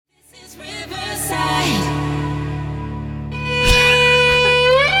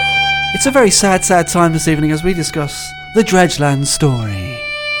It's a very sad, sad time this evening as we discuss the Dredgeland story.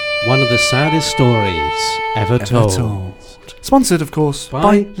 One of the saddest stories ever told. Sponsored, of course,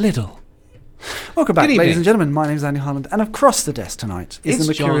 by Lidl. Welcome back, Good ladies evening. and gentlemen. My name is Andy Holland, and across the desk tonight is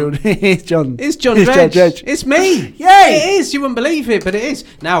It's the Mercurial... It's John. It's John It's Dredge. Dredge. It's me. Yay! It is. You wouldn't believe it, but it is.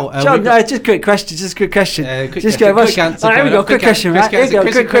 Now, John, just a quick question. Just a quick question. Quick answer. Right, here we go. Quick question. Right, here we go.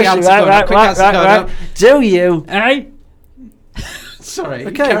 Quick question. Right. Do you? Hey. Sorry.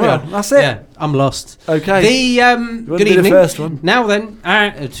 Okay, carry well, on. that's it. Yeah, I'm lost. Okay. The good be the evening. first one. Now then,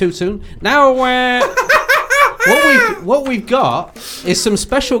 too soon. Now, what we've got is some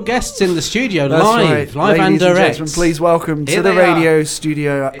special guests in the studio, That's live right. and Ladies and direct. gentlemen, please welcome Here to the they are. radio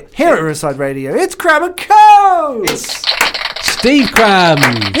studio here at Riverside Radio. It's Cram and Co. It's Steve Cram.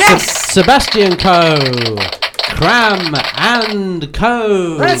 Yes. Sebastian Co. Cram and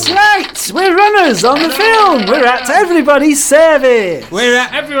Co. That's right. We're runners on the film. We're at everybody's service. We're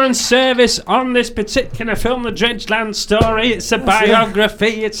at everyone's service on this particular film, The Dredgeland Story. It's a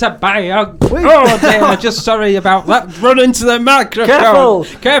biography. It's a biography. Oh dear, I'm just sorry about that. Run into the microphone.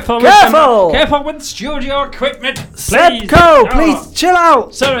 Careful with studio equipment. Please. Sebco, please chill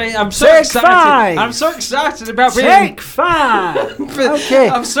out. Sorry, I'm so Take excited. 5. I'm so excited about Take 5. Okay.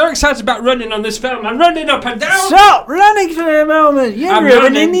 I'm so excited about running on this film. I'm running up and down. Stop running for a moment. You're I'm ruining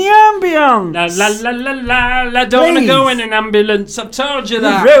running. the ambience. La la la la la. I don't want to Please. go in an ambulance. I've told you You're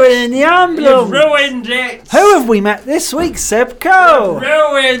that. ruining the ambience. You've ruined it. Who have we met this week, Sebco?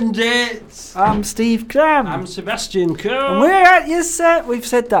 Ruined it. I'm Steve Cram. I'm Sebastian And Coe. we're at your set. We've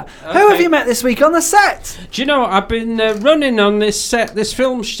said that. Who Okay. have you met this week on the set? Do you know, I've been running on this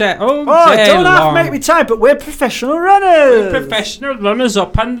film set all Oh, day don't have long. to make me tired, but we're professional runners. Professional runners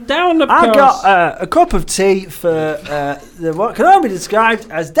up and down, of I course. got a cup of tea for what can only be described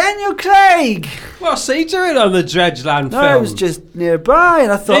as Daniel Craig. What's he doing on the Dredgeland No, film? I was just nearby,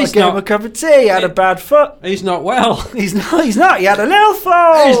 and I thought He's I'd give him not- a cup of tea. He had a bad foot. He's not well. He's not. He's not. He had a little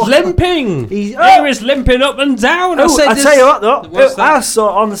fall. He's limping. He was limping up and down. Oh, I tell you what, though, What's that? I saw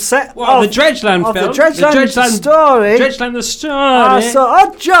on the set What, of the Dredgeland of film? the Dredgeland story. Dredgeland the story. I saw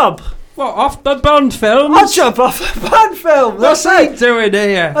Odd Job. What, off the Bond film? Odd Job off the Bond film. What's That's he right. doing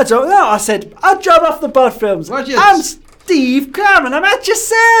here? I don't know. I said Odd Job off the Bond films. What you- I'm Steve Cram, and I'm at your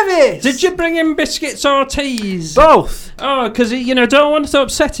service. Did you bring him biscuits or teas? Both. Oh, because don't want to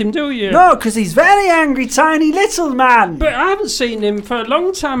upset him, do you? No, because he's very angry, tiny little man. But I haven't seen him for a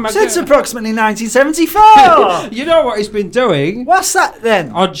long time. Since approximately 1974. You know what he's been doing? What's that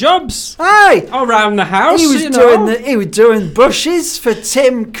then? Odd jobs Aye. around the house. He was you know. he was doing bushes for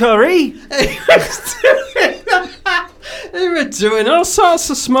Tim Curry. He was doing all sorts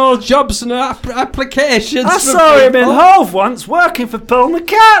of small jobs and applications. I for saw him in people. Hove once working for Paul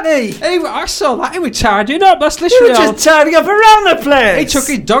McCartney. I saw that. He was tidying up. That's He literally was all. just tidying up around the place. He took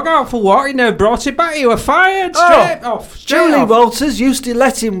his dog out for water. He never brought it back. He was fired Oh, straight off. Julie Walters used to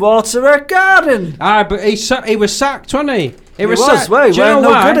let him water her garden. Aye, but he was sacked, wasn't he? He was, sacked. well, he Do you know weren't no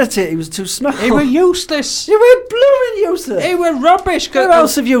why? good at it. He was too small. He was useless. You were blooming useless. He was rubbish. Who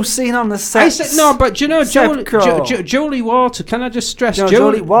else have you seen on the set? I said no, but do you know Sepco. Julie Walters? Can I just stress No,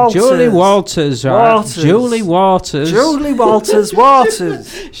 Julie Walters. Julie Walters, right? Walters. Julie Walters. Julie Walters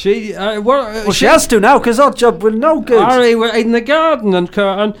Waters. She Well, she has to now because Odd Job was no good. Ari were in the garden and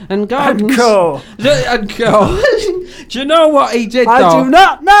gardens And co. And co. Do you know what he did? I though? do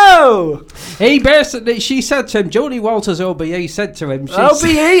not know. He basically, she said to him, Julie Walters OBE said to him, OBE,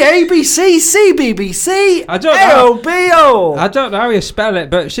 ABC, CBBC, I don't know. AOBO. I don't know how you spell it,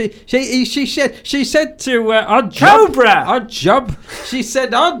 but she said to Odd Job. Cobra. Odd Job. She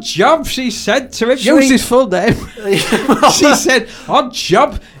said Odd Job. She said to him. Should Use we- his full name. She said Odd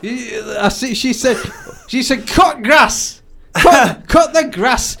Job. She said cut grass. Cut the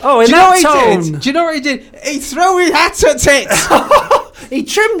grass. Oh, in Do you know that what he tone. did? Do you know what he did? He threw his hat at it. He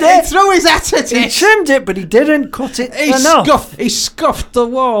trimmed He it. threw his hat at He it. trimmed it, but he didn't cut it He enough. scuffed the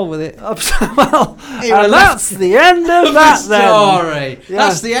wall with it. Well, He and was that's the end of that the then. story. Yeah.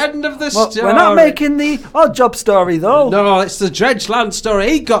 That's the end of the Well, story. we're not making the Odd Job story though. No, it's the Dredgeland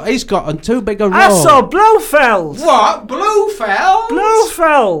story. He's got on too big a role. I saw Blofeld. What? Blofeld?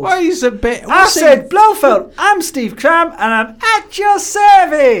 Blofeld. Well, he's a bit. I said Blofeld. I'm Steve Cram, and I'm at your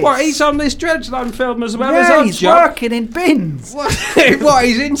service. What? He's on this Dredgeland film as well as Yeah, Odd he's Job. working in bins. What?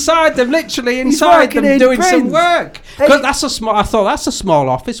 He's inside them, literally He's inside working them, in doing some bins. work. Hey. 'Cause that's a small. I thought that's a small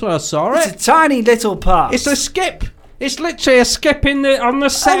office when I saw It's it. a tiny little part. It's a skip. It's literally a skip on the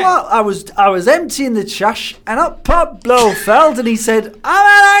set. I was emptying the trash, and up popped Blofeld, and he said, "I'm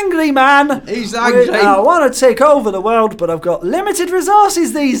an angry man. He's angry. I want to take over the world, but I've got limited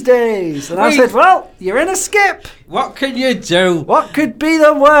resources these days." And I said, "Well, you're in a skip. What can you do? What could be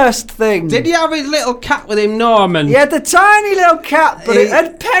the worst thing?" Did he have his little cat with him, Norman? He had the tiny little cat, but it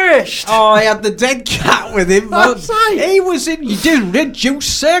had perished. Oh, he had the dead cat with him. That's right. He was in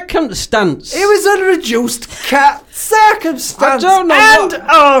reduced circumstance. It was a reduced cat circumstance. I don't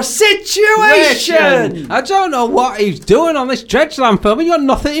know situation. I don't know what he's doing on this Dredgeland film. He got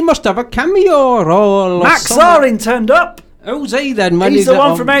nothing. He must have a cameo role. Max Zorin turned up. Who's he then? He's the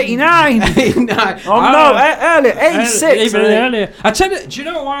one from 89. 89. Earlier, 86. Even earlier. I tell you, do you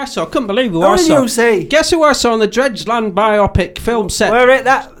know what I saw? I couldn't believe who I saw. Who did you see? Guess who I saw on the Dredgeland biopic film set?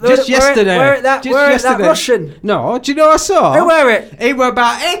 Just yesterday. That Russian? No, do you know what I saw? Who were it? He was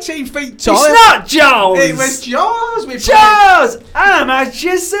about 18 feet tall. It's not Jaws. It was Jaws. Jaws! I'm at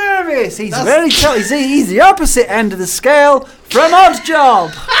your service. He's very tall. He's the opposite end of the scale from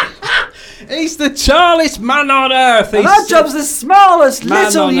Oddjob. He's the tallest man on earth. And Oddjob's the smallest,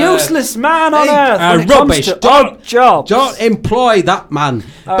 little, useless man on earth. Rubbish. Oddjob. Don't employ that man.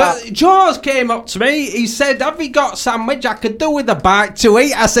 But Jaws came up to me. He said, "Have you got a sandwich I could do with a bite to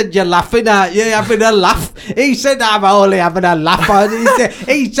eat?" I said, "You're laughing, aren't you? Having a laugh?" He said, "I'm only having a laugh."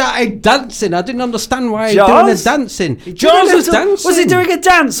 He started dancing. I didn't understand why he was doing the dancing. Jaws was dancing. Was he doing a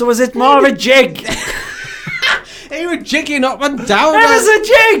dance or was it more of a jig? He was jigging up and down. It was a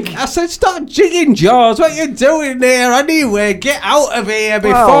jig. I said, "Stop jigging, Jaws. What are you doing there anyway? Get out of here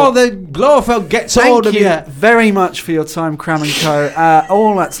before the Blofeld gets hold of you." Thank you very much for your time, Cram & Co.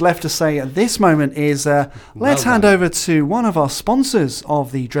 All that's left to say at this moment is let's hand over to one of our sponsors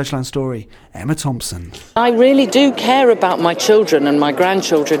of the Dredgeland story, Emma Thompson. I really do care about my children and my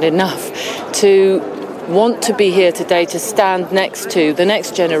grandchildren enough to want to be here today to stand next to the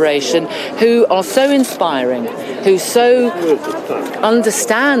next generation who are so inspiring, who so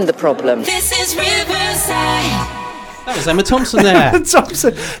understand the problem. This is Riverside. That was Emma Thompson there.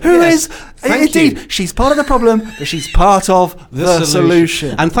 Thompson, who is indeed, she's part of the problem, but she's part of the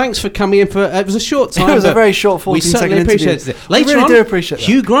solution. And thanks for coming in for, it was a short time. It was a very short 14 we certainly second interview. appreciated it. Later we really on, do appreciate that.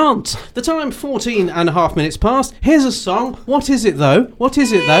 Hugh Grant. The time 14 and a half minutes past. Here's a song. What is it though?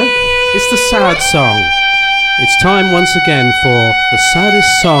 It's the sad song. It's time once again for the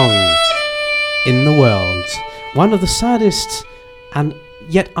saddest song in the world. One of the saddest and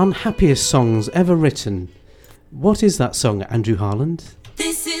yet unhappiest songs ever written. What is that song, Andrew Harland?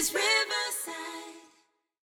 This